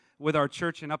with our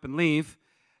church and up and leave.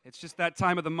 It's just that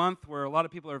time of the month where a lot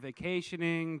of people are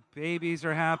vacationing, babies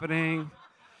are happening.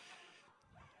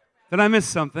 Did I miss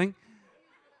something?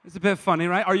 It's a bit funny,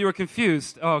 right? Or you were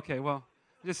confused? Oh, okay, well,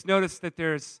 just noticed that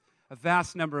there's a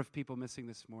vast number of people missing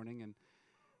this morning, and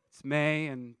it's May,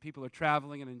 and people are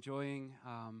traveling and enjoying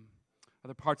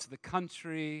other parts of the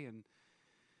country, and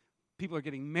people are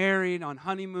getting married on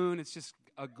honeymoon. It's just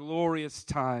a glorious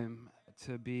time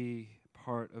to be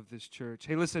part of this church.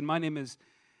 Hey, listen, my name is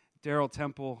Daryl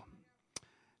Temple.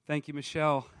 Thank you,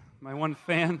 Michelle, my one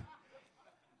fan.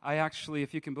 I actually,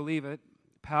 if you can believe it,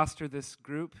 pastor this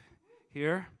group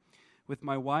here with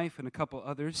my wife and a couple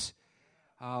others.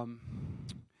 I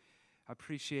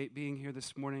appreciate being here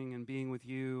this morning and being with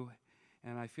you,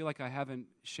 and I feel like I haven't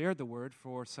shared the word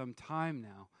for some time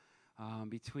now.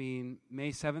 Between May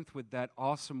 7th with that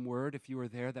awesome word, if you were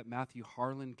there, that Matthew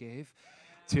Harlan gave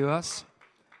to us,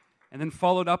 and then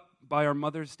followed up by our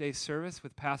Mother's Day service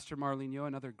with Pastor Marlene Yo,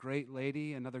 another great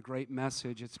lady, another great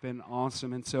message. It's been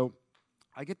awesome, and so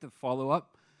I get to follow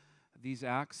up these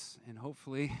acts, and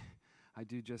hopefully I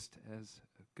do just as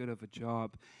good of a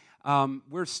job.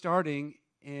 We're starting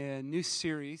a new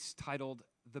series titled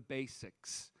The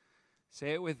Basics.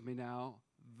 Say it with me now,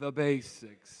 The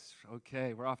Basics.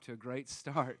 Okay, we're off to a great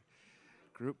start.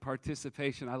 Group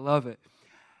participation, I love it.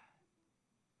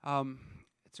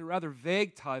 It's a rather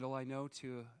vague title, I know,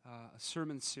 to a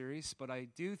sermon series, but I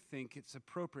do think it's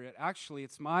appropriate. Actually,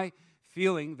 it's my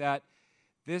feeling that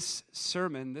this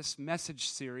sermon, this message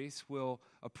series, will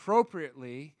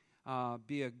appropriately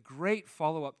be a great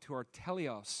follow-up to our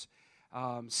Teleos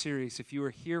series. If you were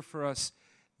here for us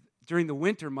during the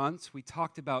winter months, we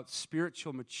talked about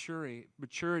spiritual maturity,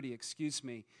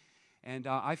 and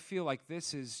I feel like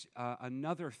this is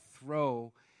another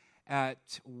throw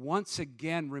at once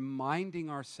again reminding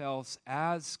ourselves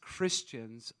as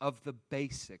Christians of the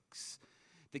basics,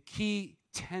 the key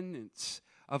tenets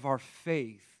of our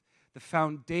faith, the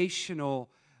foundational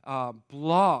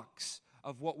blocks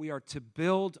of what we are to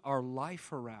build our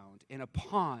life around and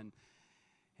upon.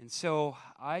 And so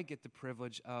I get the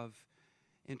privilege of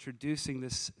introducing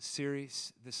this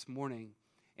series this morning,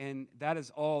 and that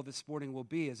is all this morning will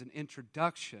be, as an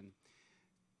introduction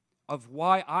of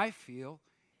why I feel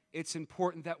it's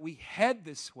important that we head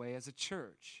this way as a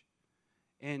church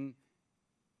and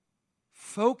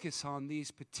focus on these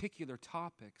particular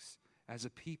topics as a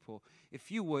people.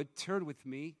 If you would, turn with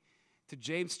me to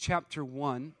James chapter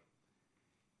 1.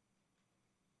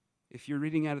 If you're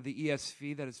reading out of the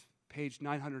ESV, that is page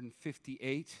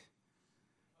 958.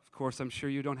 Of course, I'm sure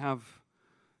you don't have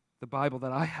the Bible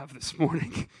that I have this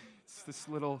morning. It's this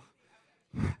little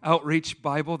outreach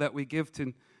Bible that we give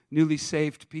to newly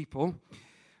saved people.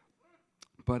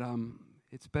 But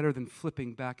it's better than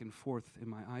flipping back and forth in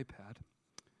my iPad.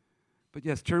 But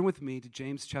yes, turn with me to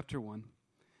James chapter 1.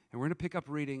 And we're going to pick up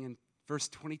reading in verse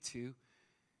 22. And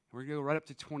we're going to go right up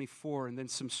to 24. And then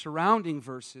some surrounding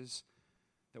verses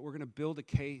that we're going to build a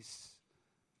case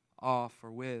off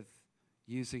or with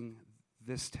using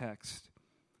this text.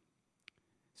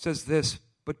 It says this,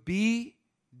 "But be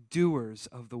doers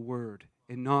of the word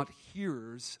and not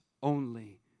hearers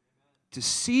only,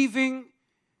 deceiving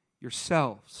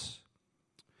yourselves.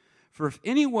 For if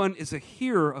anyone is a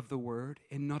hearer of the word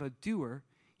and not a doer,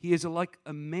 he is like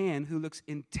a man who looks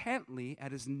intently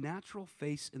at his natural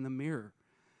face in the mirror.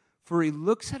 For he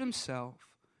looks at himself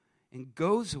and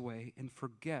goes away and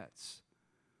forgets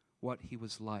what he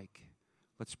was like."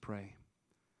 Let's pray.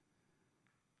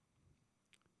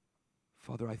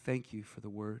 Father, I thank you for the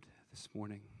word this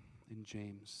morning in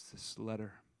James, this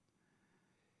letter.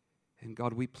 And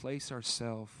God, we place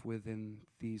ourselves within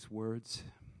these words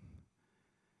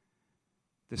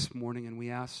this morning, and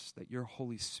we ask that your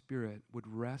Holy Spirit would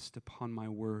rest upon my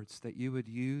words, that you would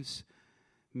use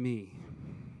me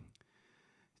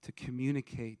to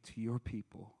communicate to your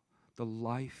people the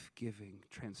life-giving,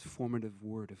 transformative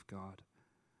word of God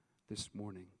this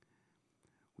morning.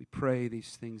 We pray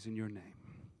these things in your name.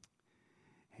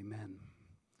 Amen.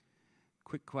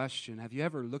 Quick question. Have you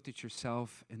ever looked at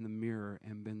yourself in the mirror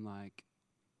and been like,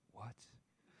 what?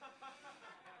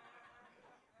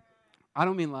 I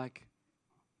don't mean like,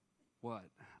 what?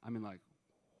 I mean like,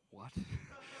 what?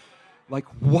 Like,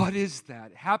 what is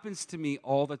that? It happens to me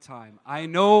all the time. I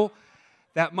know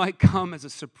that might come as a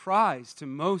surprise to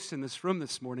most in this room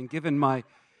this morning, given my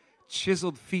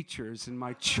chiseled features and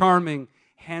my charming,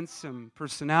 handsome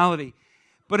personality.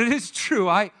 But it is true.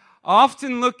 I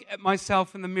often look at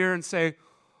myself in the mirror and say,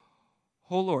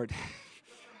 "Oh Lord,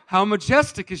 how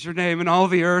majestic is your name in all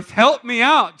the earth. Help me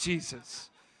out, Jesus."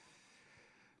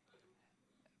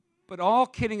 But all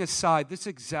kidding aside, this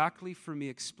exactly for me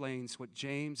explains what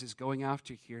James is going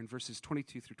after here in verses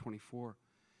 22 through 24.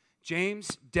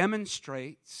 James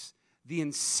demonstrates the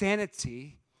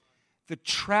insanity, the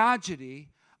tragedy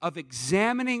of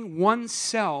examining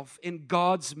oneself in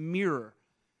God's mirror.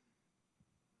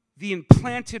 The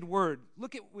implanted word.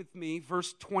 Look at with me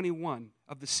verse 21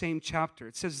 of the same chapter.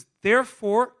 It says,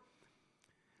 "Therefore,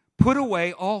 put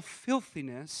away all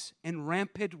filthiness and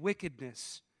rampant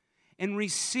wickedness, and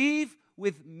receive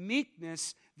with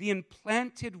meekness the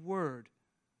implanted word,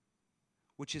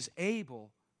 which is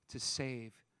able to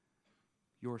save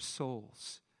your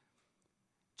souls."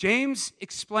 James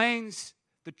explains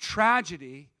the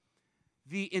tragedy,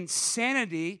 the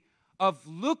insanity of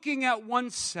looking at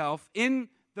oneself in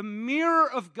the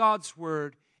mirror of God's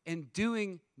word and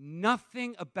doing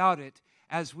nothing about it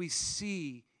as we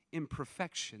see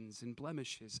imperfections and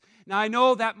blemishes. Now, I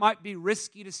know that might be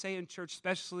risky to say in church,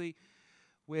 especially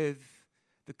with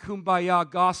the kumbaya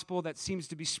gospel that seems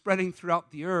to be spreading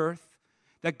throughout the earth,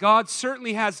 that God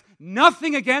certainly has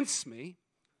nothing against me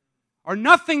or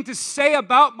nothing to say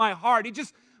about my heart. He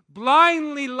just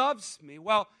blindly loves me.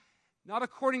 Well, not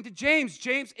according to James.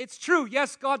 James, it's true.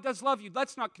 Yes, God does love you.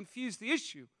 Let's not confuse the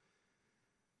issue.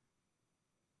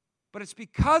 But it's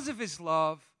because of His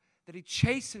love that He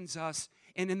chastens us,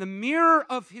 and in the mirror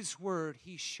of His word,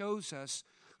 He shows us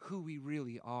who we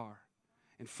really are.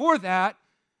 And for that,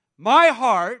 my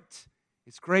heart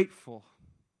is grateful.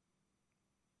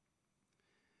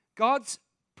 God's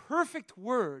perfect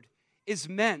word is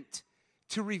meant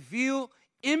to reveal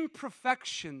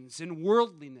imperfections and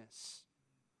worldliness.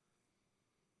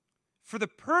 For the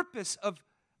purpose of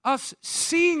us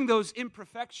seeing those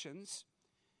imperfections,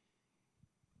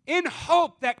 in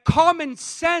hope that common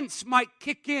sense might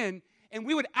kick in and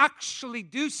we would actually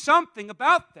do something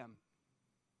about them.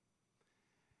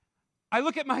 I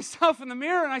look at myself in the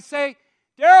mirror and I say,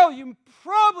 Daryl, you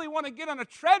probably want to get on a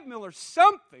treadmill or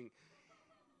something.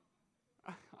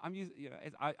 I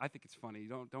think it's funny.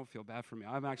 Don't feel bad for me.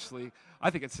 I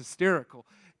think it's hysterical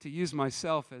to use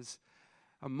myself as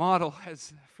a model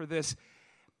for this.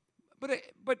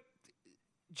 But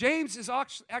James is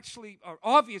actually, or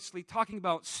obviously, talking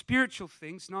about spiritual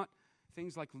things, not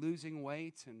things like losing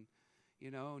weight and,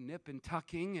 nip and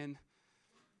tucking and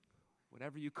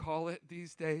whatever you call it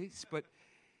these days. But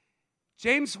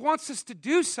James wants us to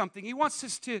do something. He wants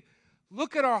us to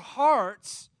look at our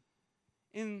hearts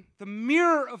in the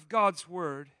mirror of God's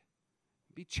word,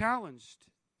 be challenged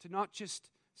to not just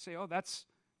say, oh, that's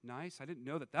nice. I didn't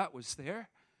know that was there.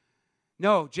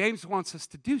 No, James wants us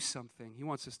to do something. He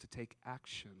wants us to take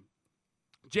action.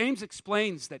 James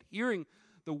explains that hearing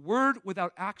the word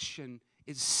without action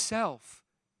is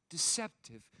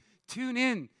self-deceptive. Tune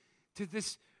in to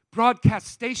this broadcast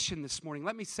station this morning.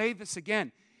 Let me say this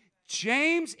again.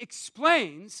 James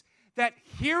explains that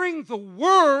hearing the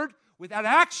word without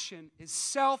action is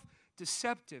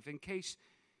self-deceptive. In case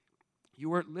you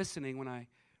weren't listening when I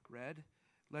read,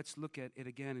 let's look at it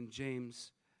again in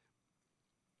James.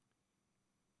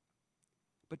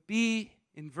 But be,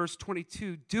 in verse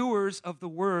 22, doers of the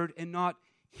word and not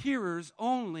hearers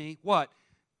only, what?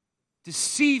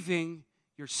 Deceiving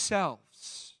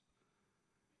yourselves.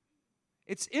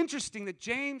 It's interesting that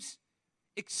James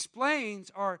explains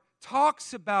or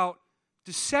talks about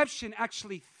deception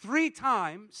actually 3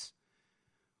 times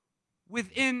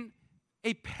within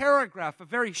a paragraph, a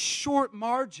very short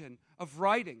margin of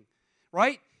writing,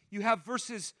 right? You have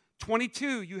verses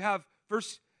 22, you have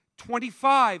verse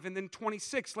 25 and then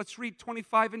 26. Let's read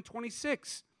 25 and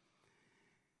 26.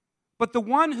 But the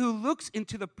one who looks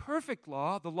into the perfect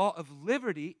law, the law of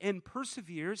liberty, and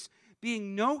perseveres,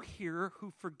 being no hearer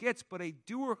who forgets, but a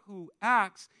doer who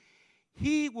acts,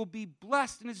 he will be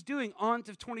blessed in his doing. On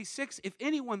to 26. If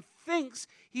anyone thinks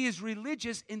he is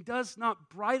religious and does not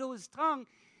bridle his tongue,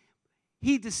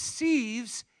 he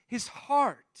deceives his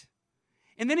heart.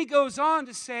 And then he goes on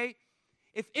to say,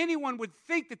 if anyone would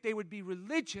think that they would be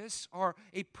religious or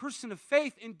a person of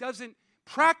faith and doesn't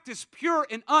practice pure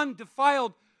and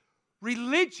undefiled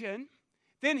religion,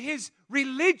 then his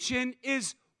religion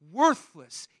is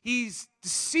worthless. He's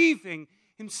deceiving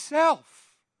himself.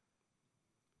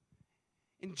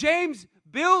 And James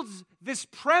builds this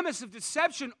premise of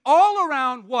deception all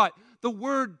around what? The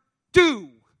word do.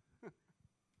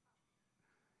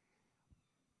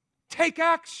 Take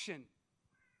action.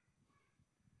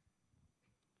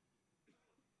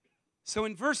 So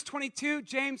in verse 22,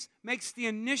 James makes the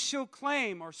initial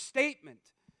claim or statement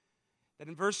that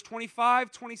in verse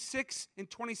 25, 26, and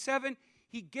 27,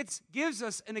 he gives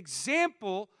us an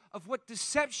example of what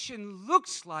deception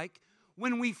looks like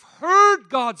when we've heard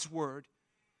God's word,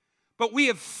 but we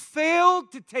have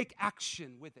failed to take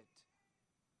action with it.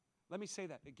 Let me say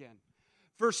that again.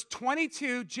 Verse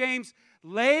 22, James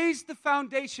lays the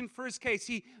foundation for his case.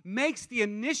 He makes the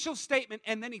initial statement,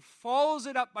 and then he follows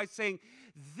it up by saying,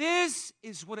 this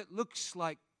is what it looks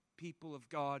like, people of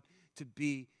God, to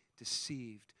be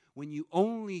deceived. When you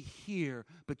only hear,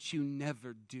 but you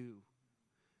never do.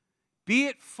 Be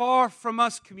it far from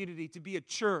us, community, to be a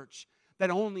church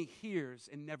that only hears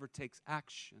and never takes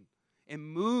action and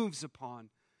moves upon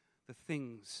the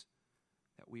things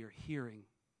that we are hearing.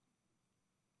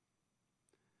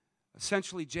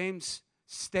 Essentially, James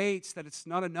states that it's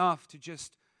not enough to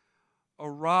just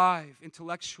arrive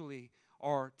intellectually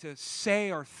or to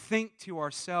say or think to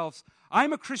ourselves,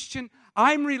 I'm a Christian,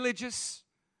 I'm religious.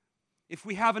 If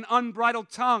we have an unbridled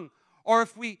tongue, or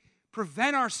if we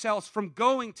prevent ourselves from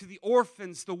going to the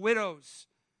orphans, the widows,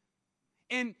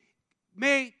 and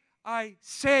may I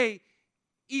say,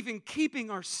 even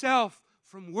keeping ourselves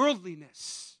from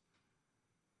worldliness.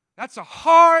 That's a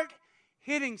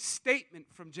hard-hitting statement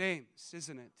from James,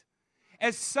 isn't it?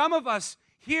 As some of us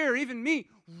here, even me,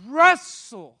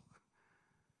 wrestle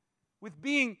with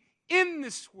being in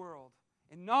this world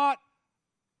and not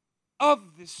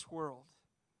of this world.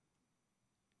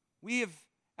 We have,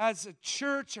 as a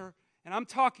church, and I'm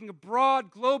talking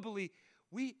abroad globally,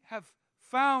 we have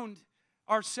found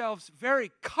ourselves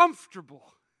very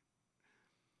comfortable,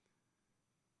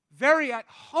 very at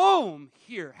home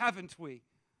here, haven't we?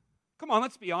 Come on,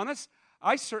 let's be honest.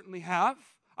 I certainly have.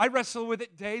 I wrestle with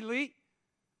it daily.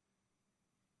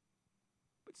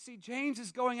 But see, James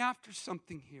is going after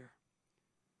something here.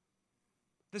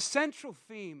 The central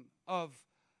theme of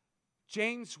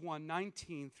James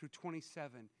 1:19 through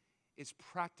 27 is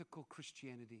practical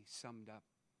Christianity summed up.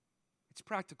 It's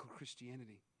practical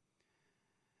Christianity.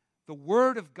 The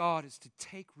Word of God is to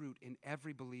take root in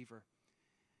every believer.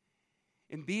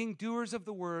 In being doers of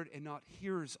the Word and not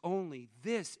hearers only,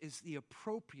 this is the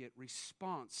appropriate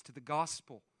response to the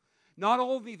gospel. Not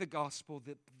only the gospel,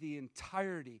 the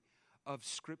entirety of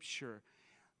Scripture.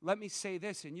 Let me say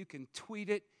this, and you can tweet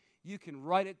it, you can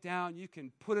write it down, you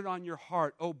can put it on your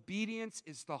heart. Obedience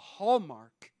is the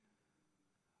hallmark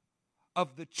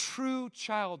of the true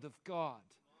child of God.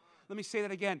 Let me say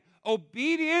that again.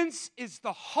 Obedience is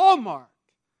the hallmark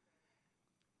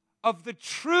of the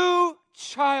true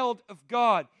child of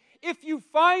God. If you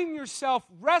find yourself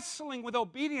wrestling with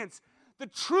obedience, the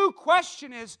true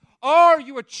question is, are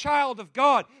you a child of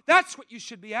God? That's what you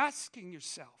should be asking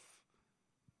yourself.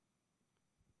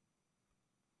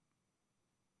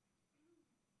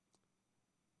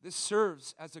 This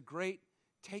serves as a great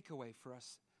takeaway for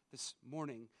us this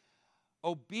morning.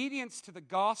 Obedience to the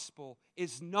gospel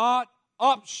is not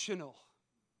optional.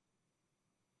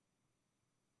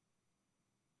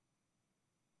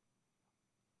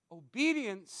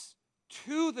 Obedience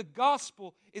to the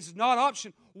gospel is not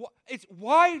optional. It's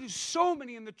why do so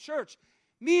many in the church,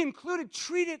 me included,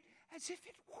 treat it as if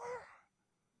it were?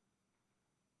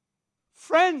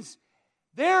 Friends,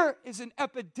 there is an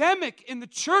epidemic in the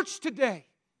church today.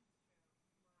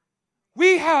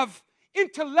 We have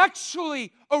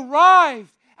intellectually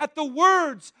arrived at the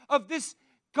words of this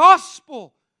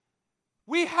gospel.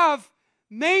 We have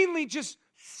mainly just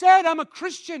said, I'm a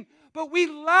Christian, but we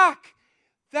lack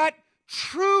that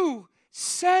true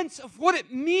sense of what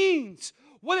it means,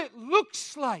 what it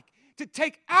looks like to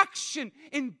take action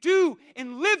and do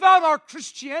and live out our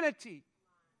Christianity.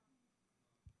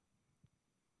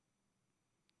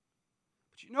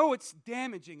 But you know what's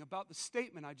damaging about the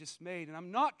statement I just made? And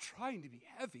I'm not trying to be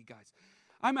heavy, guys.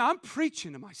 I'm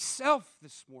preaching to myself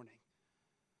this morning.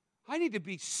 I need to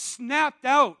be snapped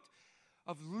out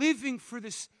of living for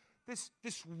this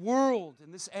world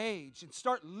and this age and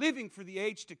start living for the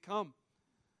age to come.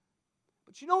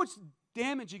 But you know what's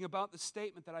damaging about the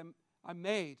statement that I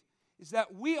made is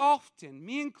that we often,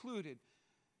 me included,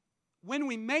 when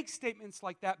we make statements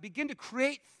like that, begin to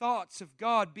create thoughts of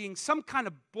God being some kind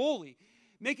of bully,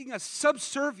 making us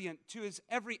subservient to His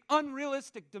every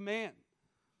unrealistic demand.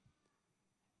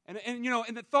 And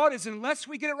the thought is, unless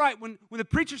we get it right, when the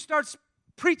preacher starts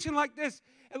preaching like this,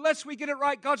 unless we get it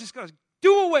right, God's just going to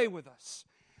do away with us.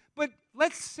 But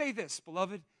let's say this,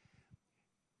 beloved.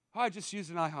 I just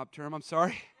used an IHOP term, I'm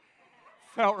sorry.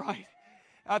 Felt right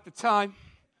at the time.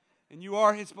 And you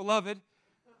are His beloved.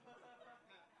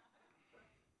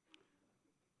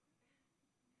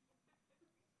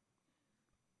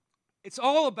 It's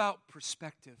all about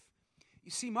perspective.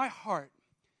 You see, my heart,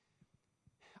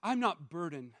 I'm not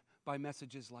burdened by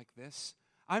messages like this.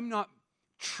 I'm not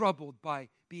troubled by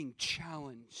being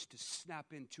challenged to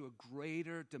snap into a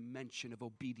greater dimension of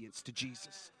obedience to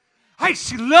Jesus. I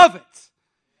love it.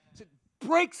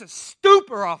 breaks a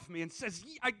stupor off me and says,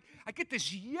 I get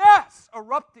this yes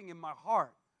erupting in my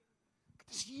heart.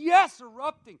 This yes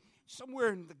erupting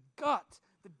somewhere in the gut,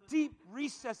 the deep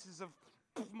recesses of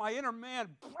my inner man.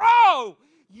 Bro,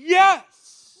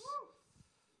 yes!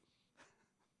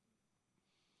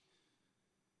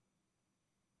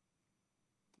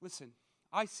 Listen,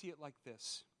 I see it like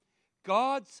this.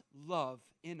 God's love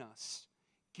in us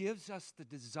gives us the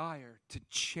desire to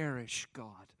cherish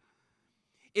God.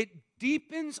 It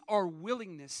deepens our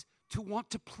willingness to want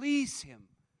to please Him.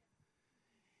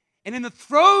 And in the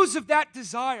throes of that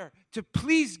desire to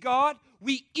please God,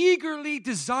 we eagerly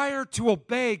desire to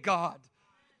obey God.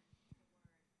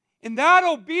 And that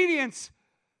obedience,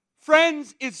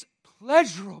 friends, is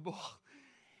pleasurable.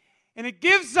 And it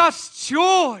gives us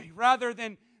joy rather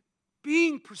than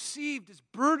being perceived as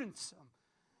burdensome.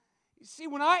 You see,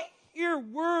 when I hear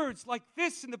words like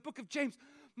this in the book of James,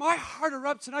 my heart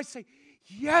erupts and I say,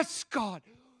 yes, God,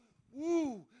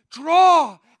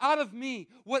 draw out of me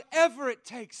whatever it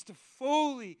takes to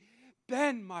fully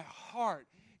bend my heart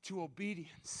to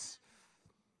obedience.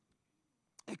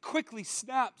 It quickly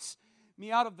snaps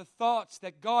me out of the thoughts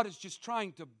that God is just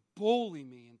trying to bully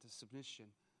me into submission.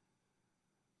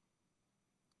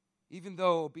 Even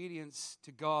though obedience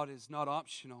to God is not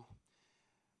optional,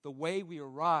 the way we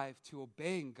arrive to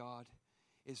obeying God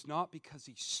is not because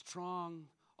He strong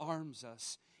arms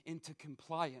us into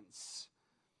compliance,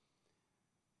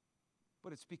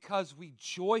 but it's because we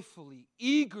joyfully,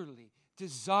 eagerly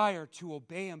desire to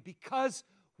obey Him. Because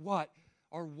what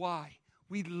or why?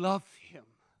 We love Him.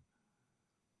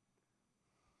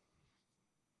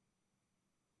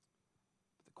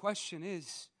 The question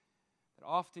is, that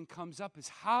often comes up is,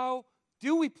 how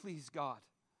do we please God?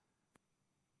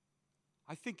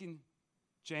 I think in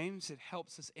James it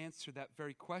helps us answer that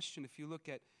very question. If you look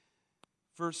at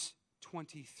verse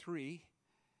 23,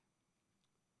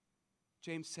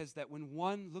 James says that when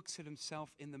one looks at himself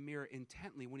in the mirror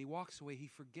intently, when he walks away, he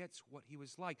forgets what he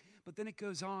was like. But then it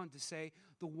goes on to say,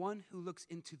 the one who looks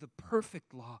into the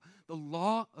perfect law, the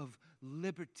law of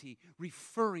liberty,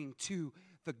 referring to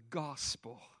the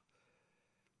gospel.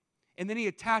 And then he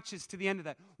attaches to the end of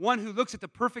that, one who looks at the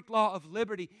perfect law of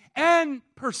liberty and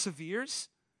perseveres,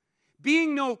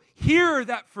 being no hearer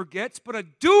that forgets, but a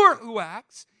doer who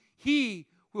acts, he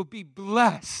will be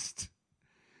blessed.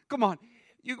 Come on,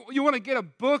 you want to get a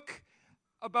book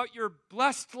about your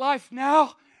blessed life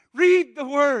now? Read the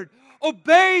Word.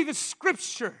 Obey the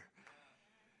Scripture.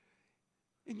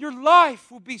 And your life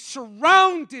will be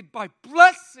surrounded by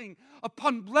blessing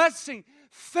upon blessing,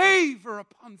 favor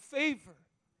upon favor.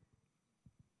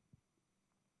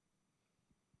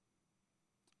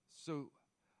 So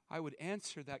I would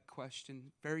answer that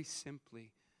question very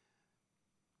simply.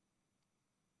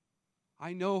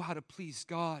 I know how to please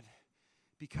God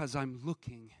because I'm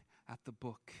looking at the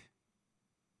book.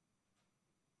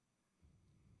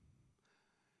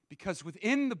 Because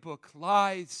within the book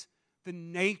lies the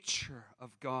nature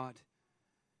of God.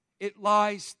 It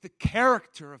lies the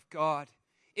character of God.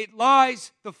 It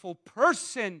lies the full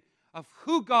person of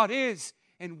who God is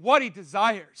and what He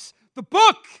desires. The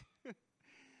book!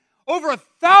 Over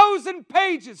 1,000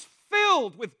 pages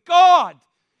filled with God.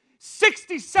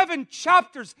 67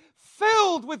 chapters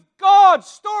filled with God's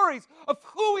stories of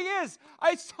who He is.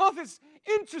 I saw this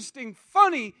interesting,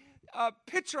 funny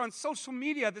picture on social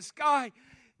media. This guy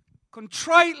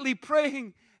contritely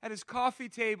praying at his coffee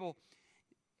table.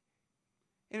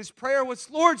 And his prayer was,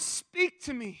 Lord, speak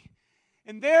to me.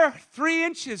 And there, 3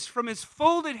 inches from his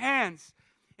folded hands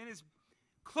and his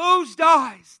closed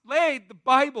eyes, laid the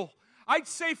Bible. I'd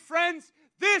say, friends,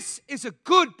 this is a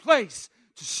good place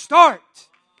to start.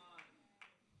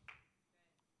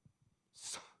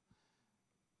 So,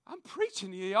 I'm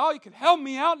preaching to you, y'all. You can help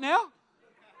me out now.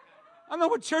 I don't know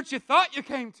what church you thought you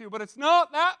came to, but it's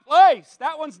not that place.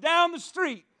 That one's down the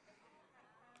street.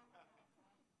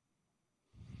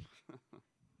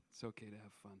 It's okay to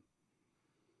have fun.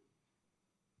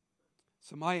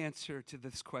 So my answer to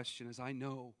this question is, I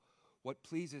know what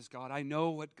pleases God. I know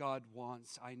what God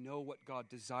wants. I know what God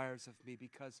desires of me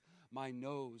because my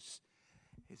nose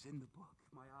is in the book.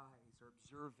 My eyes are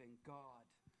observing God,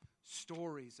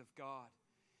 stories of God.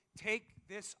 Take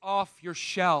this off your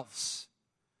shelves.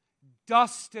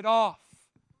 Dust it off.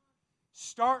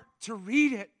 Start to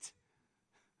read it.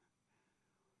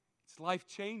 It's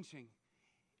life-changing.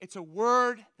 It's a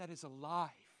word that is alive.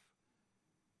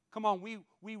 Come on,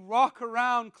 we rock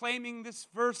around claiming this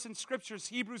verse in Scriptures,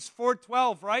 Hebrews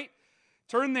 4:12, right?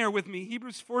 Turn there with me,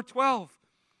 Hebrews 4:12.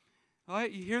 All right,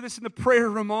 you hear this in the prayer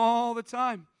room all the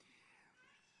time.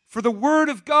 For the Word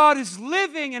of God is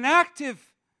living and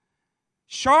active,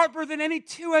 sharper than any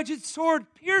two-edged sword,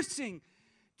 piercing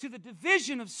to the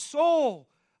division of soul,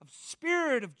 of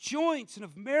spirit, of joints, and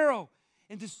of marrow,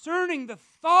 and discerning the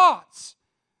thoughts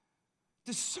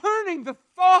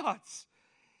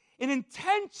and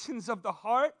intentions of the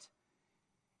heart.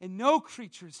 And no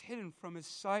creature is hidden from his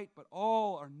sight, but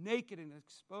all are naked and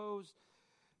exposed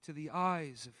to the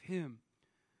eyes of him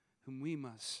whom we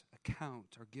must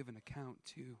account or give an account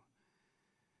to.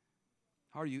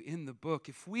 Are you in the book?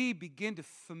 If we begin to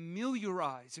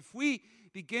familiarize, if we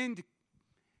begin to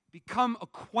become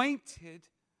acquainted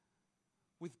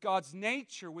with God's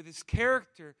nature, with His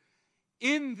character,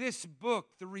 in this book,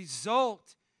 the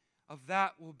result of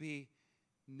that will be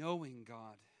knowing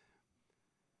God.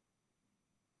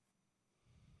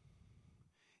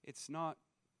 It's not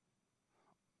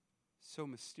so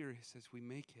mysterious as we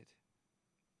make it.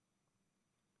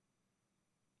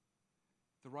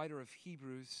 The writer of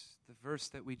Hebrews, the verse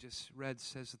that we just read,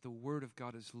 says that the Word of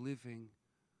God is living.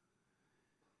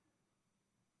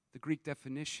 The Greek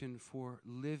definition for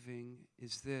living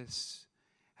is this: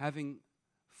 having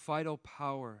vital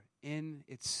power in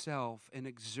itself and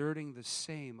exerting the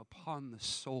same upon the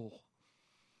soul.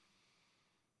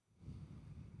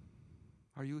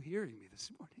 Are you hearing me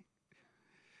this morning?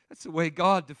 That's the way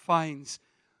God defines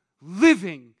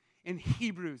living in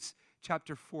Hebrews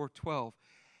chapter 4:12.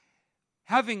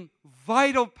 Having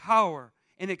vital power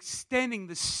and extending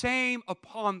the same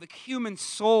upon the human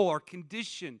soul or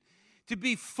condition, to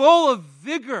be full of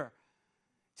vigor,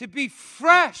 to be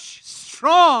fresh,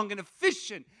 strong, and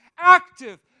efficient,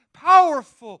 active,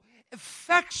 powerful,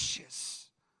 infectious.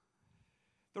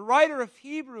 The writer of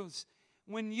Hebrews,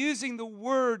 when using the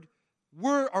word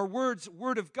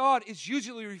of God, is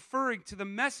usually referring to the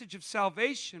message of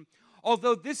salvation,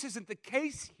 although this isn't the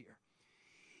case here.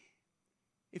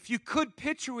 If you could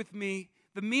picture with me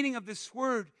the meaning of this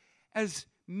word as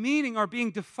meaning or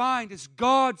being defined as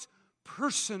God's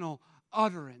personal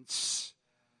utterance.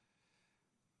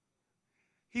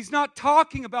 He's not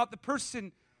talking about the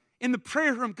person in the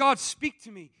prayer room, God, speak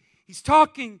to me. He's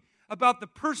talking about the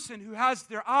person who has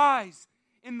their eyes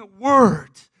in the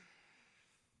Word.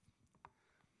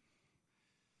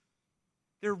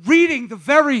 They're reading the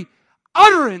very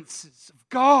utterances of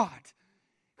God.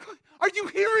 Are you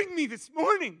hearing me this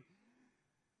morning?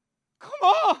 Come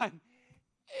on.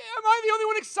 Am I the only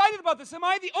one excited about this? Am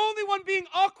I the only one being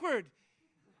awkward?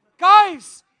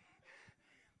 Guys,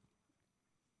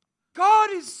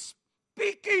 God is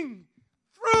speaking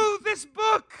through this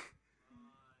book.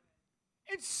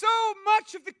 And so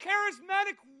much of the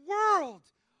charismatic world,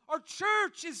 our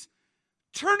church is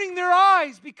turning their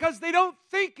eyes because they don't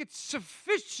think it's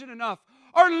sufficient enough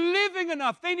or living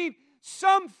enough. They need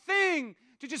something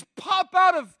to just pop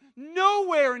out of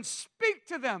nowhere and speak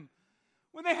to them.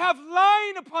 When they have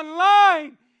line upon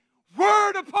line,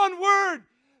 word upon word,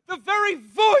 the very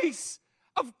voice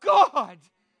of God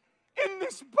in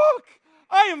this book.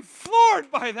 I am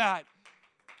floored by that.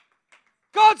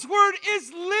 God's word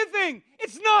is living.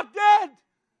 It's not dead.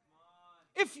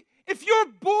 If you're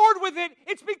bored with it,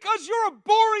 it's because you're a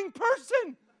boring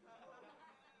person.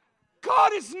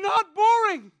 God is not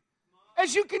boring.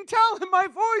 As you can tell in my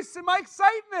voice and my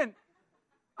excitement,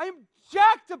 I am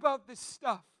jacked about this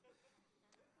stuff.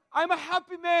 I'm a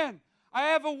happy man. I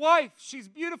have a wife. She's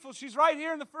beautiful. She's right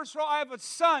here in the first row. I have a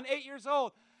son, 8 years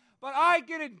old. But I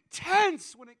get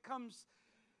intense when it comes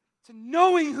to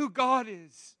knowing who God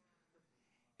is.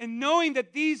 And knowing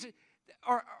that these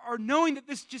are knowing that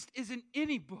this just isn't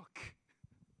any book.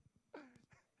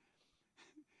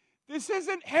 This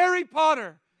isn't Harry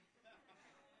Potter.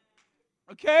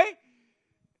 Okay?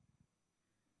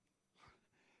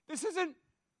 This isn't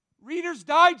Reader's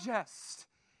Digest.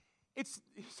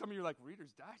 Some of you are like,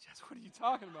 Reader's Digest? What are you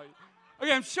talking about?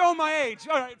 Okay, I'm showing my age.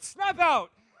 All right, snap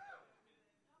out.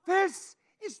 This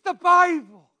is the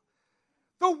Bible.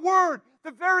 The Word,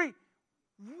 the very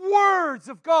words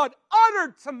of God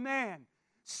uttered to man,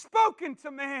 spoken to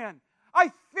man.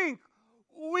 I think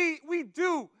we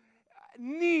do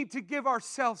need to give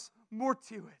ourselves more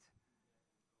to it.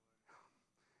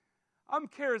 I'm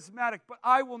charismatic, but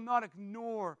I will not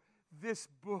ignore this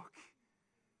book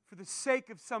for the sake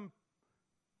of some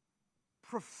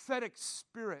prophetic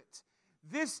spirit.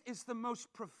 This is the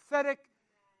most prophetic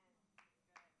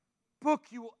book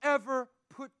you will ever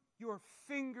put your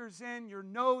fingers in, your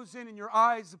nose in, and your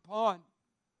eyes upon.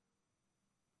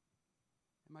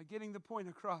 Am I getting the point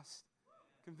across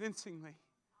convincingly?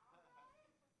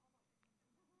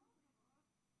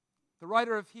 The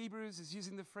writer of Hebrews is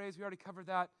using the phrase, we already covered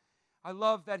that. I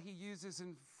love that he uses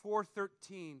in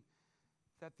 4:13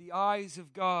 that the eyes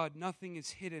of God, nothing is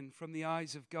hidden from the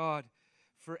eyes of God.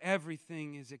 for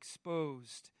everything is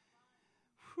exposed.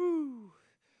 Whew.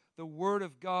 The Word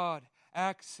of God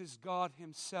acts as God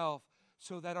Himself,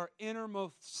 so that our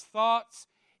innermost thoughts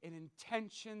and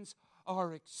intentions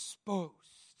are exposed.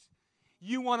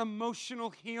 You want emotional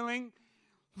healing?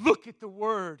 Look at the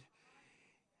Word.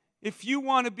 If you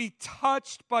want to be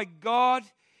touched by God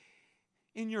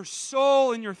in your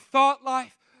soul, in your thought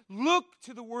life, look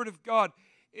to the Word of God.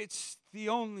 It's the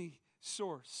only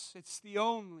source. It's the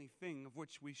only thing of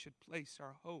which we should place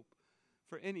our hope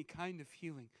for any kind of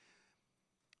healing.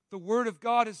 The Word of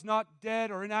God is not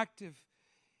dead or inactive.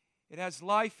 It has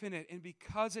life in it, and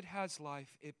because it has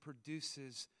life, it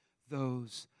produces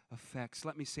those effects.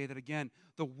 Let me say that again.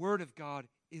 The Word of God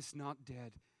is not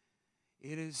dead.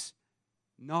 It is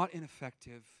not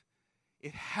ineffective.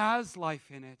 It has life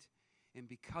in it, and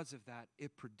because of that,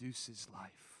 it produces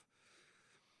life.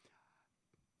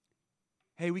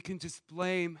 Hey, we can just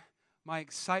blame my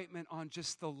excitement on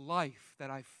just the life that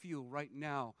I feel right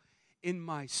now in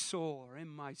my soul or in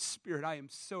my spirit. I am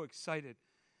so excited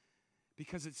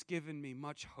because it's given me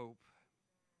much hope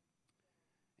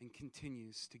and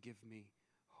continues to give me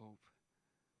hope.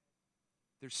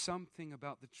 There's something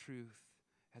about the truth,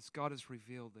 as God has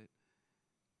revealed it,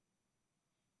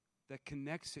 that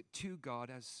connects it to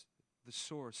God as the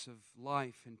source of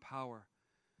life and power.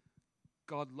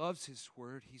 God loves His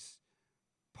Word. He's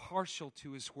partial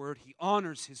to His Word. He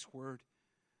honors His Word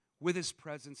with His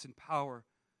presence and power.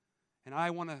 And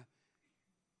I want to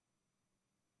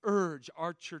urge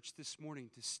our church this morning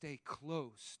to stay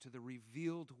close to the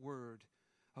revealed Word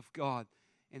of God.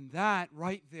 And that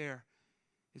right there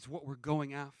is what we're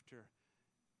going after.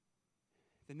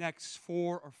 The next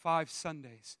 4 or 5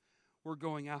 Sundays, we're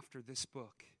going after this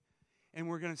book. And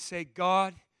we're going to say,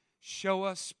 God, show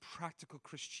us practical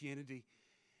Christianity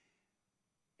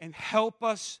and help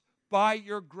us by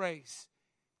your grace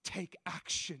take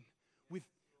action with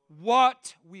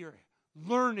what we are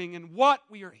learning and what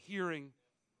we are hearing.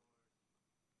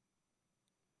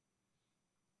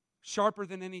 Sharper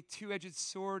than any two-edged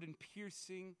sword and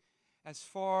piercing as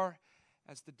far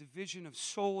as the division of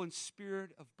soul and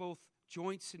spirit, of both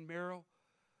joints and marrow.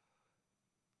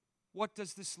 What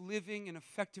does this living and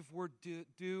effective word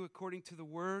do according to the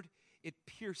Word? It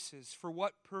pierces. For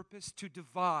what purpose? To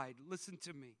divide. Listen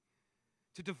to me.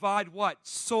 To divide what?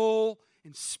 Soul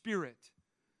and spirit.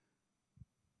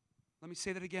 Let me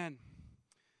say that again.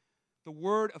 The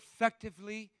Word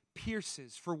effectively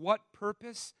pierces. For what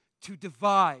purpose? To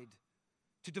divide.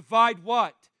 To divide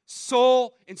what?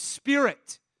 Soul and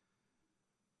spirit.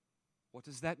 What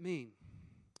does that mean?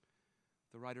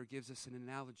 The writer gives us an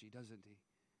analogy, doesn't he?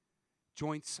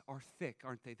 Joints are thick,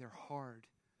 aren't they? They're hard.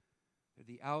 They're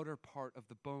the outer part of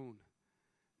the bone.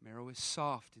 Marrow is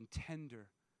soft and tender.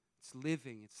 It's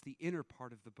living. It's the inner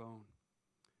part of the bone.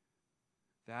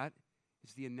 That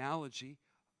is the analogy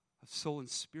of soul and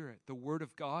spirit. The Word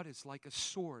of God is like a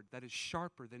sword that is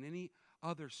sharper than any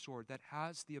other sword, that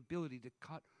has the ability to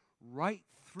cut right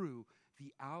through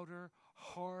the outer,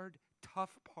 hard,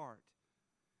 tough part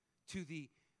to the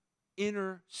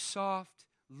inner, soft,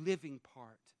 living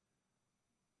part.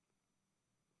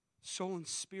 Soul and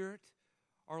spirit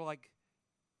are like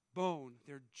bone.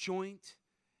 They're joint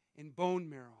and bone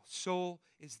marrow. Soul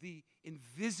is the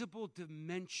invisible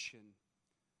dimension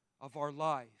of our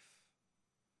life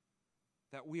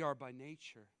that we are by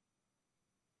nature.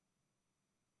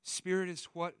 Spirit is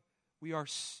what we are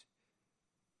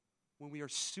when we are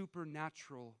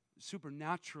supernaturally,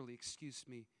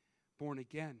 born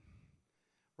again.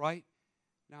 Right?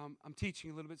 Now, I'm teaching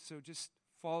a little bit, so just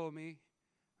follow me.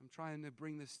 I'm trying to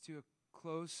bring this to a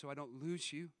close so I don't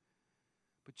lose you.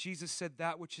 But Jesus said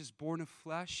that which is born of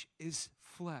flesh is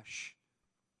flesh.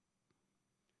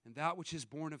 And that which is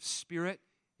born of spirit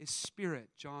is spirit.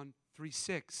 John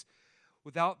 3:6.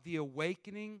 Without the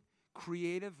awakening,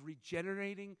 creative,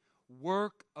 regenerating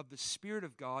work of the Spirit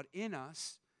of God in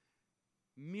us,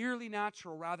 merely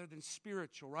natural rather than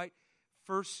spiritual, right?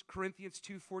 1 Corinthians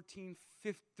 2:14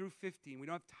 through 15. We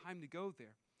don't have time to go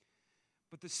there.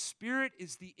 But the Spirit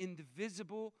is the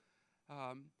indivisible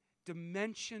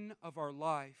dimension of our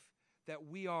life that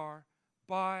we are,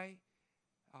 by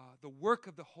the work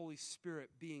of the Holy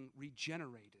Spirit, being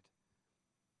regenerated.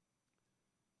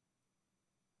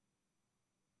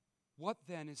 What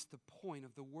then is the point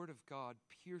of the Word of God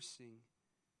piercing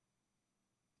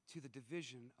to the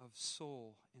division of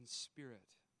soul and spirit?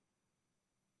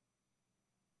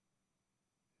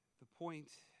 The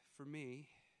point for me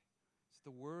is the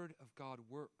Word of God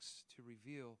works to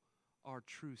reveal our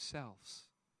true selves.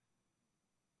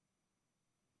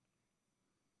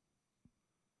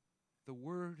 The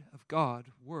Word of God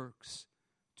works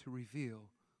to reveal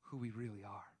who we really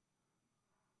are.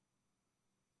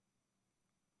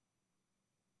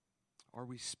 Are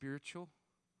we spiritual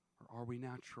or are we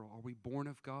natural? Are we born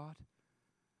of God?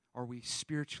 Are we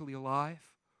spiritually alive?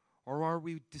 Or are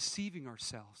we deceiving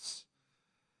ourselves?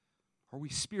 Are we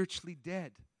spiritually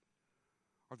dead?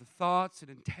 Are the thoughts and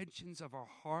intentions of our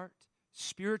heart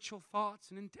spiritual thoughts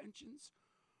and intentions?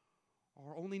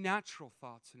 Or only natural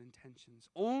thoughts and intentions?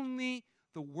 Only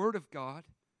the Word of God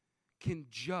can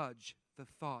judge the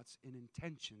thoughts and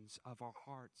intentions of our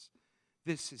hearts.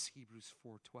 This is Hebrews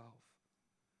 4:12.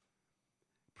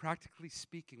 Practically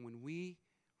speaking, when we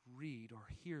read or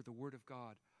hear the Word of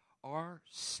God, our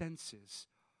senses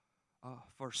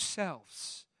of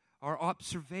ourselves, our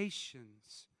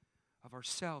observations of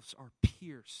ourselves are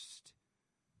pierced.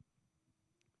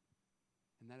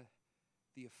 And that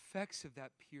the effects of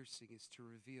that piercing is to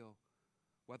reveal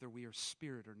whether we are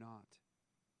spirit or not.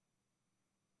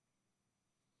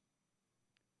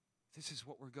 This is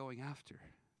what we're going after.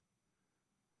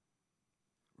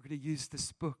 We're going to use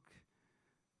this book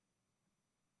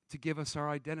to give us our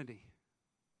identity.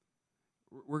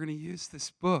 We're going to use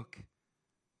this book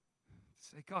to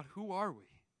say, God, who are we?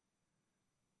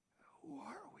 Who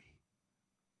are we?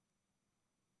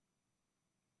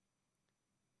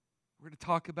 We're going to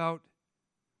talk about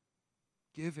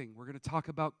giving. We're going to talk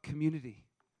about community.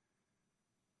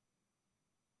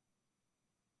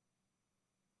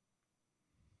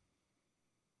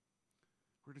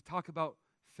 We're going to talk about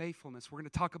faithfulness. We're going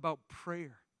to talk about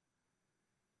prayer.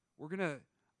 We're going to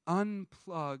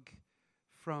unplug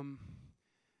from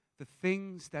the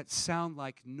things that sound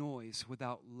like noise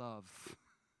without love.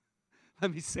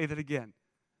 Let me say that again.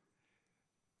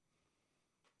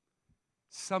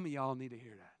 Some of y'all need to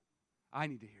hear that. I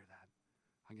need to hear that.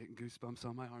 I'm getting goosebumps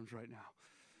on my arms right now.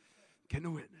 Getting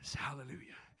a witness. Hallelujah.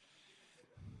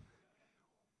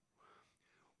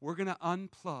 We're going to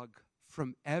unplug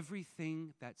from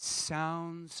everything that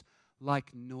sounds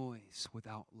like noise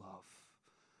without love.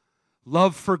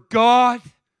 Love for God,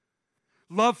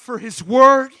 love for His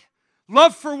Word,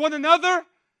 love for one another.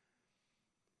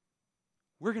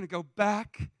 We're going to go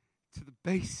back to the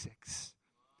basics.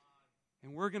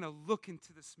 And we're going to look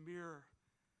into this mirror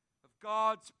of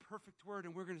God's perfect Word,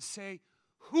 and we're going to say,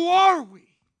 who are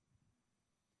we?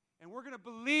 And we're going to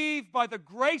believe by the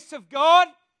grace of God,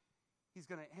 He's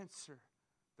going to answer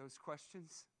those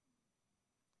questions.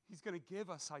 He's going to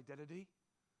give us identity.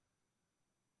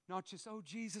 Not just, oh,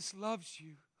 Jesus loves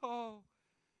you. Oh,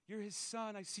 you're His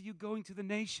son. I see you going to the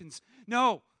nations.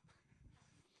 No.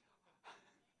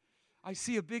 I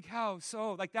see a big house.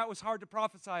 Oh, like that was hard to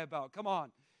prophesy about. Come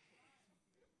on.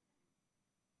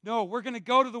 No, we're going to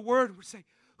go to the Word and we're saying,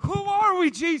 who are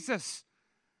we, Jesus?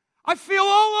 I feel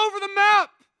all over the map.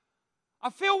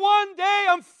 I feel one day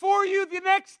I'm for you, the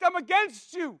next I'm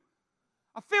against you.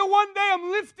 I feel one day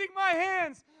I'm lifting my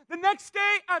hands, the next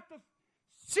day at the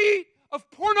seat of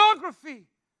pornography,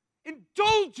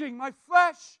 indulging my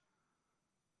flesh.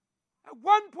 At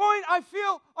one point I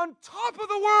feel on top of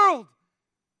the world,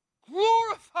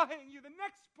 glorifying you. The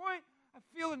next point I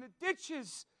feel in the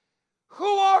ditches. Who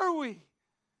are we?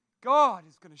 God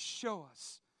is going to show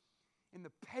us in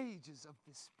the pages of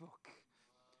this book,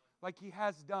 like He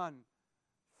has done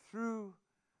through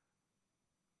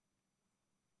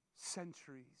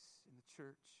centuries in the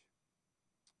church.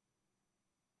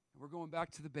 We're going back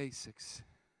to the basics.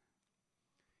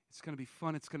 It's going to be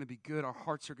fun. It's going to be good. Our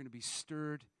hearts are going to be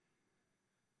stirred.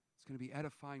 It's going to be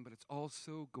edifying, but it's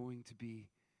also going to be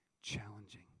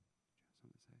challenging.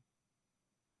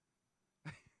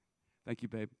 Thank you,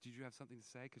 babe. Did you have something to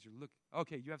say? Because you're looking.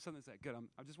 Okay, you have something to say. Good.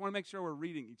 I just want to make sure we're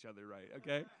reading each other right.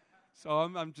 Okay. So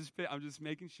I'm just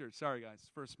making sure. Sorry, guys.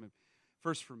 First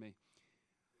for me.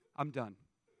 I'm done.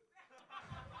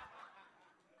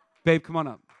 Babe, come on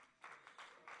up.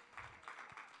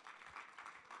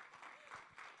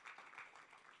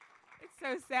 It's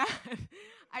so sad.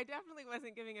 I definitely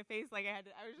wasn't giving a face like I had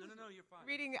to. I was just No, you're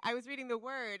fine. I was reading the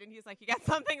Word, and he's like, you got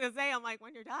something to say? I'm like,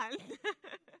 when you're done.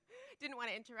 Didn't want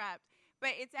to interrupt.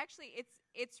 But it's actually,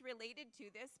 it's related to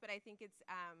this, but I think it's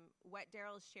what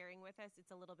Daryl's sharing with us.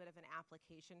 It's a little bit of an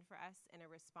application for us and a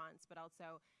response, but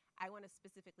also I want to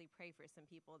specifically pray for some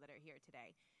people that are here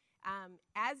today.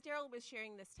 As Daryl was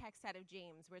sharing this text out of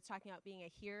James, where it's talking about being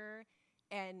a hearer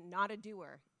and not a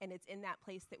doer, and it's in that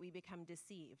place that we become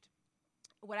deceived.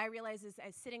 What I realize is,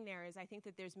 as sitting there, is I think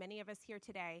that there's many of us here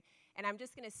today, and I'm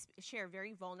just going to share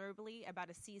very vulnerably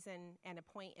about a season and a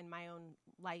point in my own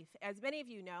life. As many of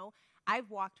you know,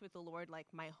 I've walked with the Lord like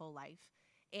my whole life,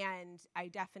 and I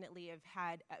definitely have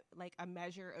had a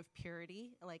measure of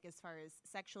purity, like as far as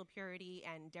sexual purity,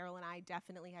 and Daryl and I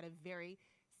definitely had a very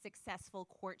successful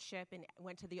courtship and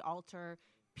went to the altar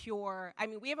pure. I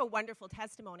mean, we have a wonderful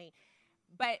testimony.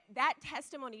 But that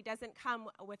testimony doesn't come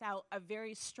without a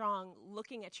very strong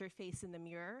looking at your face in the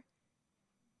mirror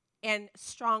and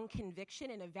strong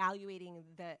conviction and evaluating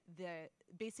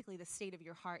basically the state of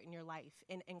your heart and your life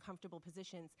in comfortable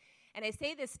positions. And I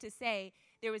say this to say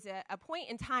there was a point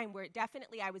in time where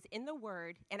definitely I was in the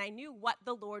Word and I knew what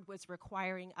the Lord was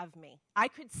requiring of me. I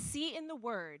could see in the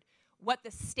Word what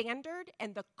the standard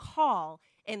and the call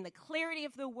and the clarity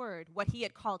of the Word, what He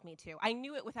had called me to. I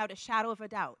knew it without a shadow of a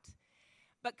doubt.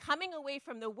 But coming away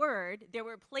from the Word, there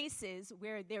were places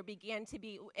where there began to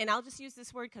be, and I'll just use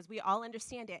this word because we all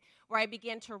understand it, where I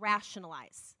began to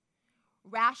rationalize.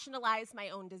 Rationalize my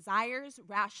own desires,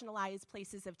 rationalize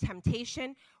places of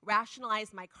temptation,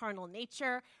 rationalize my carnal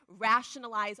nature,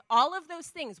 rationalize all of those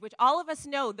things, which all of us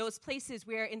know, those places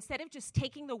where instead of just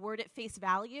taking the Word at face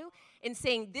value and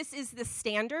saying, this is the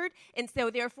standard, and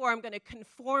so therefore I'm going to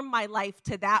conform my life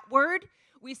to that Word,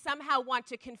 we somehow want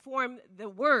to conform the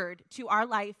Word to our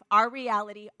life, our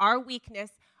reality, our weakness,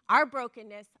 our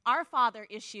brokenness, our father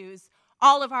issues,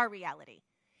 all of our reality.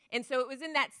 And so it was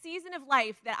in that season of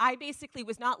life that I basically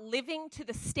was not living to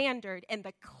the standard and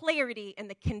the clarity and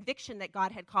the conviction that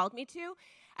God had called me to.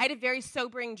 I had a very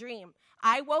sobering dream.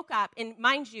 I woke up, and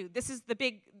mind you, this is the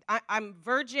big, I'm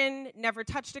virgin, never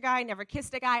touched a guy, never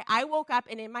kissed a guy. I woke up,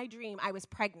 and in my dream, I was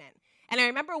pregnant. And I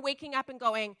remember waking up and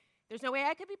going, there's no way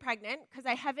I could be pregnant because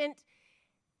I haven't,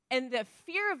 and the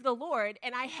fear of the Lord,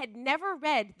 and I had never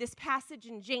read this passage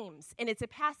in James, and it's a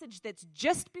passage that's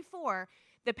just before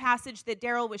the passage that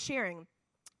Daryl was sharing.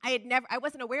 I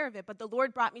wasn't aware of it, but the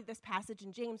Lord brought me this passage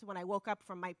in James when I woke up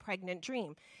from my pregnant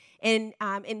dream. In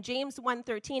James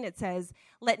 1:13, it says,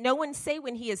 "Let no one say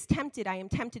when he is tempted, I am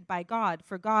tempted by God,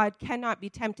 for God cannot be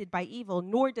tempted by evil,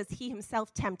 nor does he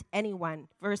himself tempt anyone."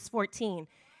 Verse 14,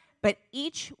 "But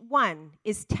each one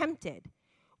is tempted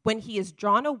when he is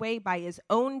drawn away by his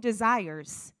own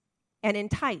desires and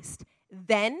enticed.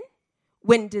 Then,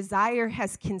 when desire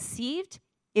has conceived,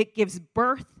 it gives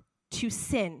birth to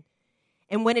sin.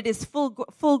 And when it is full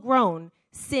grown,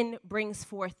 sin brings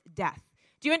forth death."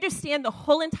 Do you understand the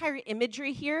whole entire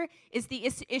imagery here is the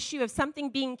issue of something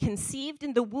being conceived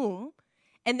in the womb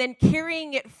and then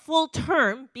carrying it full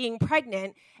term, being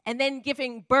pregnant, and then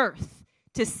giving birth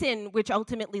to sin, which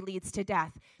ultimately leads to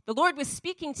death. The Lord was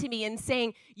speaking to me and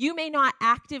saying, you may not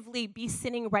actively be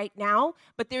sinning right now,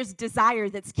 but there's desire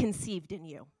that's conceived in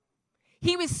you.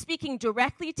 He was speaking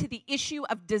directly to the issue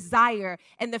of desire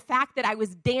and the fact that I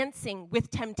was dancing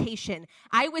with temptation.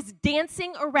 I was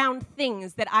dancing around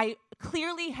things that I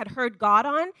clearly had heard God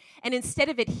on, and instead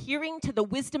of adhering to the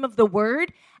wisdom of the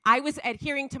Word, I was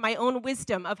adhering to my own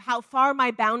wisdom of how far my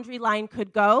boundary line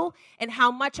could go and how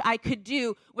much I could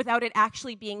do without it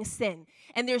actually being sin.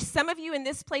 And there's some of you in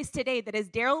this place today that as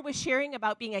Daryl was sharing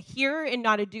about being a hearer and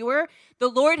not a doer, the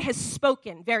Lord has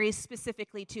spoken very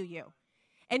specifically to you.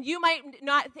 And you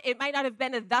it might not have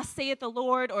been a thus saith the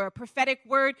Lord or a prophetic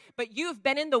word, but you've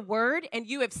been in the Word and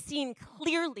you have seen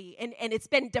clearly, and it's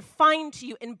been defined to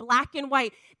you in black and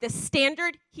white, the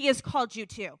standard He has called you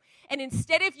to. And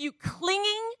instead of you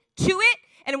clinging to it,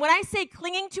 and when I say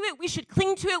clinging to it, we should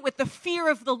cling to it with the fear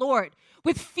of the Lord,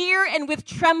 with fear and with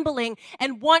trembling,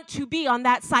 and want to be on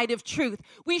that side of truth.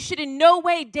 We should in no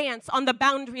way dance on the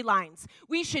boundary lines.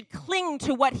 We should cling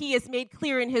to what He has made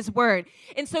clear in His Word.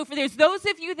 And so there's those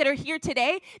of you that are here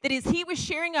today, that as He was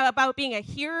sharing about being a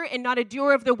hearer and not a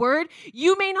doer of the Word,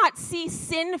 you may not see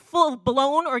sin full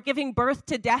blown or giving birth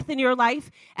to death in your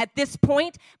life at this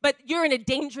point, but you're in a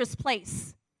dangerous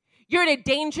place. You're in a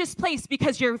dangerous place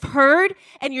because you've heard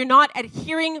and you're not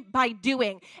adhering by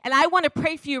doing. And I want to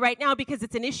pray for you right now because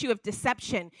it's an issue of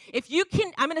deception.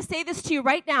 I'm going to say this to you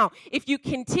right now. If you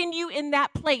continue in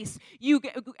that place, you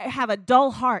have a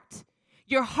dull heart.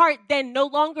 Your heart then no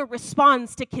longer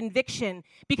responds to conviction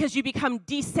because you become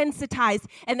desensitized,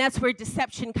 and that's where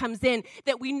deception comes in,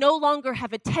 that we no longer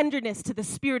have a tenderness to the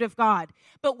Spirit of God,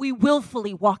 but we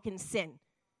willfully walk in sin.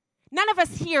 None of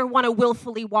us here want to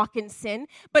willfully walk in sin,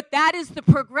 but that is the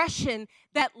progression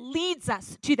that leads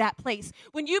us to that place.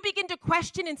 When you begin to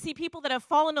question and see people that have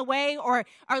fallen away or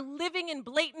are living in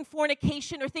blatant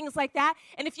fornication or things like that,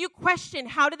 and if you question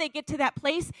how do they get to that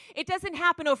place, it doesn't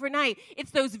happen overnight.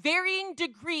 It's those varying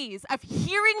degrees of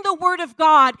hearing the Word of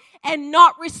God and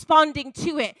not responding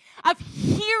to it, of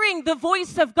hearing the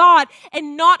voice of God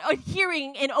and not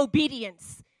adhering in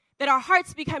obedience, that our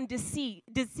hearts become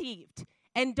deceived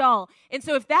and dull. And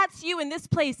so if that's you in this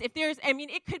place, it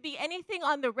could be anything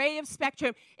on the ray of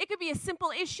spectrum. It could be a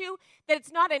simple issue that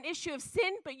it's not an issue of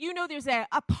sin, but there's a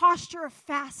posture of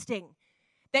fasting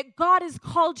that God has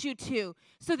called you to,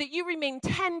 so that you remain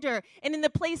tender and in the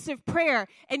place of prayer,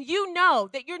 and you know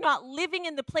that you're not living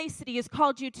in the place that he has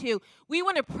called you to. We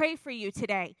want to pray for you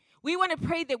today. We want to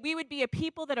pray that we would be a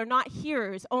people that are not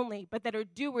hearers only, but that are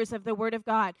doers of the word of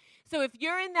God. So if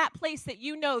you're in that place that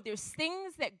you know there's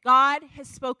things that God has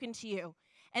spoken to you,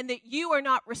 and that you are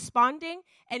not responding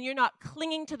and you're not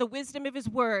clinging to the wisdom of his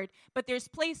word, but there's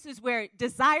places where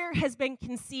desire has been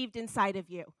conceived inside of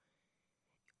you.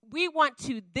 We want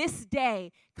to this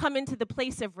day come into the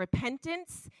place of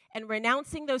repentance and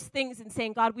renouncing those things and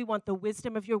saying, God, we want the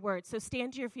wisdom of your word. So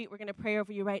stand to your feet. We're going to pray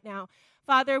over you right now.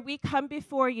 Father, we come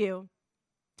before you.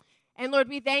 And Lord,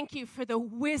 we thank you for the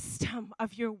wisdom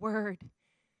of your word.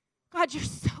 God, you're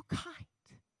so kind.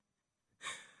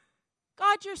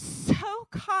 God, you're so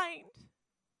kind.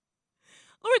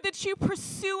 Lord, that you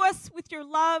pursue us with your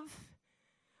love.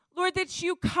 Lord, that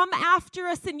you come after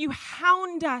us and you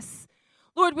hound us,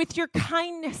 Lord, with your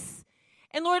kindness.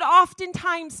 And Lord,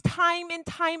 oftentimes, time and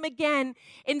time again,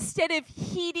 instead of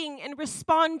heeding and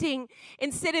responding,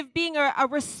 instead of being a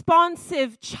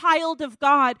responsive child of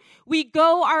God, we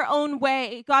go our own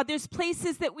way. God, there's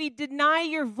places that we deny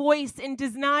your voice and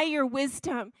deny your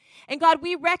wisdom. And God,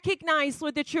 we recognize,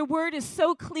 Lord, that your word is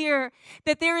so clear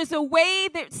that there is a way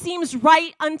that seems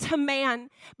right unto man,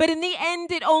 but in the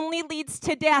end it only leads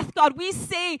to death. God, we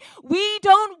say we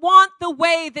don't want the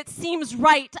way that seems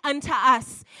right unto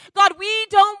us. God, we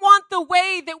don't want the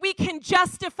way that we can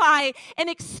justify and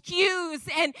excuse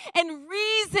and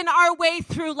reason our way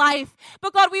through life.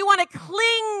 But God, we want to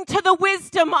cling to the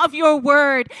wisdom of your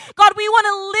word. God, we want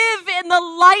to live in the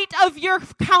light of your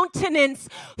countenance,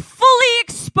 fully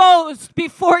exposed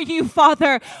before you,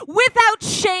 Father, without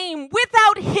shame,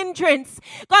 without hindrance.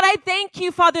 God, I thank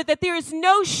you, Father, that there is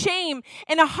no shame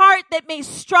in a heart that may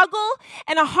struggle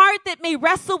and a heart that may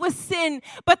wrestle with sin,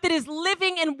 but that is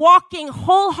living and walking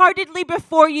wholeheartedly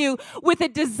before you with a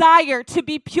desire to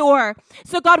be pure.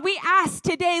 So God, we ask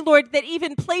today, Lord, that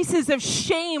even places of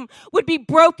shame would be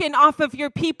broken off of your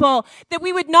people, that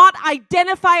we would not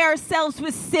identify ourselves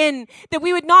with sin, that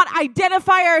we would not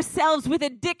identify ourselves with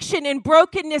addiction and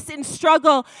brokenness and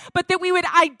struggle, but that we would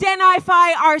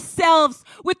identify ourselves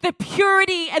with the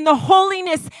purity and the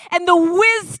holiness and the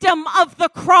wisdom of the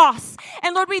cross.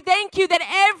 And Lord, we thank you that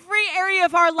every area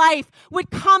of our life would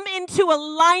come into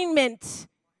alignment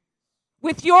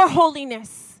with your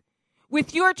holiness,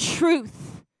 with your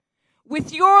truth,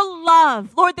 with your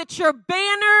love. Lord, that your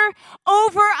banner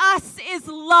over us is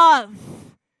love.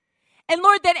 And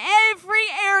Lord, that every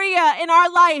area in our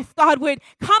life, God, would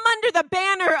come under the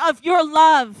banner of your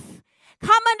love.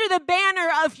 Come under the banner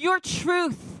of your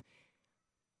truth.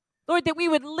 Lord, that we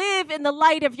would live in the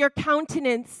light of your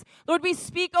countenance. Lord, we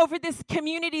speak over this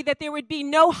community that there would be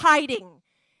no hiding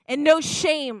and no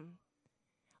shame.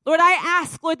 Lord, I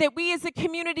ask, Lord, that we as a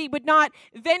community would not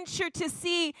venture to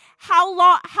see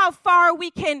how far we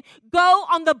can go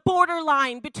on the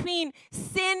borderline between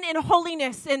sin and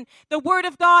holiness and the word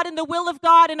of God and the will of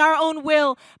God and our own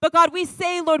will. But God, we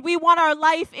say, Lord, we want our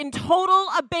life in total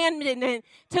abandonment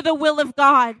to the will of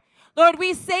God. Lord,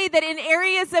 we say that in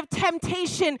areas of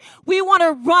temptation, we want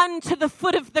to run to the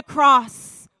foot of the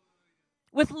cross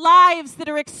with lives that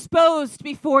are exposed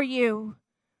before you.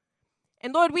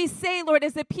 And Lord, we say, Lord,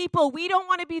 as a people, we don't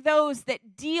want to be those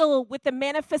that deal with the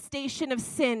manifestation of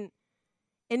sin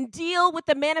and deal with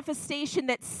the manifestation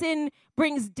that sin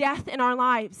brings death in our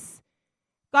lives.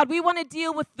 God, we want to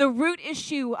deal with the root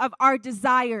issue of our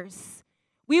desires.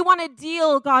 We want to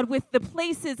deal, God, with the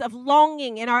places of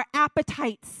longing and our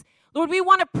appetites. Lord, we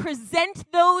want to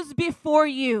present those before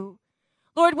you.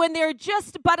 Lord, when they're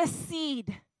just but a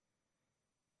seed.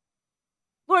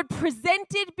 Lord,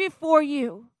 presented before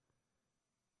you.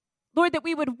 Lord, that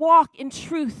we would walk in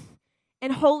truth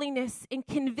and holiness and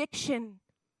conviction.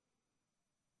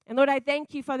 And Lord, I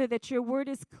thank you, Father, that your word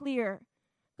is clear.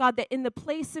 God, that in the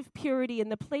place of purity, in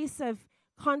the place of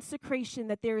consecration,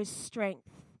 that there is strength.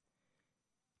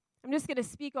 I'm just going to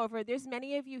speak over. There's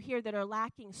many of you here that are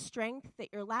lacking strength, that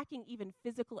you're lacking even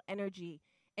physical energy,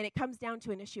 and it comes down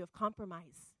to an issue of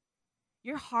compromise.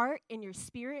 Your heart and your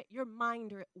spirit, your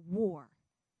mind are at war.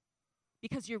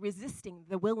 Because you're resisting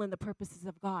the will and the purposes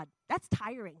of God. That's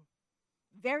tiring.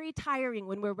 Very tiring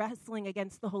when we're wrestling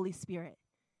against the Holy Spirit.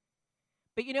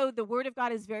 But you know, the Word of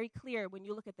God is very clear when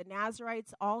you look at the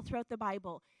Nazarites all throughout the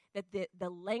Bible, that the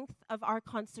length of our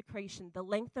consecration, the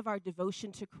length of our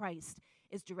devotion to Christ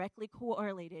is directly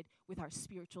correlated with our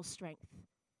spiritual strength.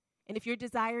 And if you're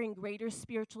desiring greater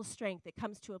spiritual strength, it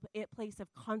comes to a place of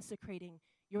consecrating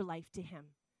your life to Him.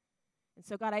 And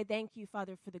so, God, I thank you,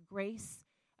 Father, for the grace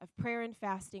of prayer and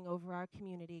fasting over our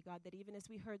community, God, that even as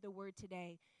we heard the word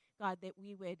today, God, that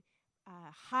we would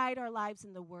hide our lives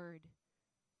in the Word.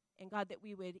 And God, that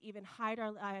we would even hide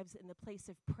our lives in the place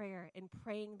of prayer and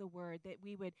praying the Word, that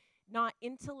we would not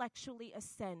intellectually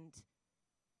ascend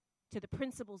to the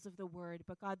principles of the Word,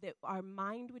 but God, that our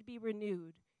mind would be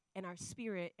renewed and our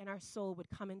spirit and our soul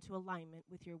would come into alignment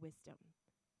with your wisdom.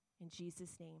 In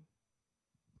Jesus' name.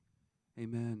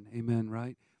 Amen. Amen,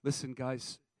 right? Listen,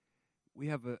 guys, we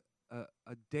have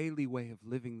a daily way of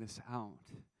living this out.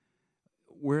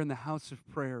 We're in the house of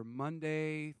prayer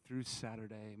Monday through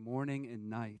Saturday, morning and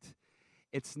night.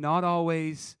 It's not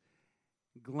always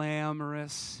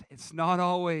glamorous. It's not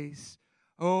always,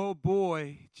 oh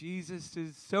boy, Jesus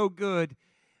is so good.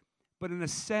 But in a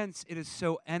sense, it is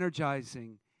so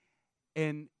energizing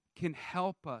and can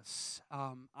help us,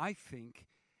 I think,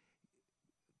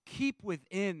 keep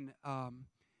within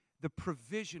the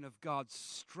provision of God's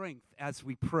strength as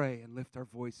we pray and lift our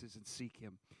voices and seek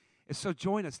Him. And so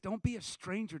join us. Don't be a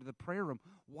stranger to the prayer room.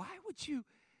 Why would you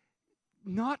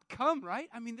not come, right?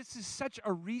 I mean, this is such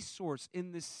a resource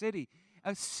in this city,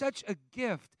 such a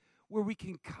gift where we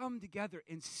can come together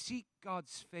and seek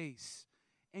God's face.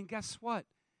 And guess what?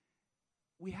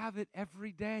 We have it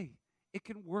every day. It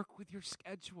can work with your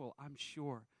schedule, I'm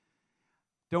sure.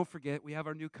 Don't forget, we have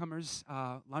our newcomers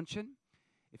luncheon.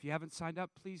 If you haven't signed up,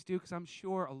 please do, because I'm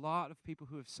sure a lot of people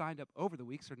who have signed up over the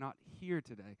weeks are not here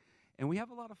today. And we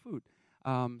have a lot of food.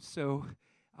 So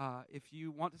if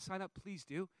you want to sign up, please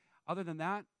do. Other than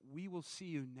that, we will see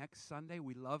you next Sunday.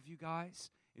 We love you guys.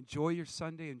 Enjoy your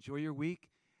Sunday. Enjoy your week.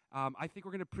 I think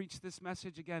we're going to preach this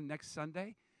message again next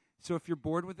Sunday. So if you're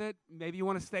bored with it, maybe you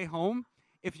want to stay home.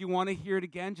 If you want to hear it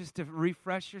again just to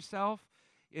refresh yourself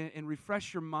and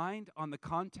refresh your mind on the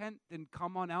content, then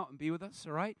come on out and be with us,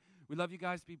 all right? We love you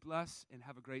guys. Be blessed and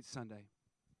have a great Sunday.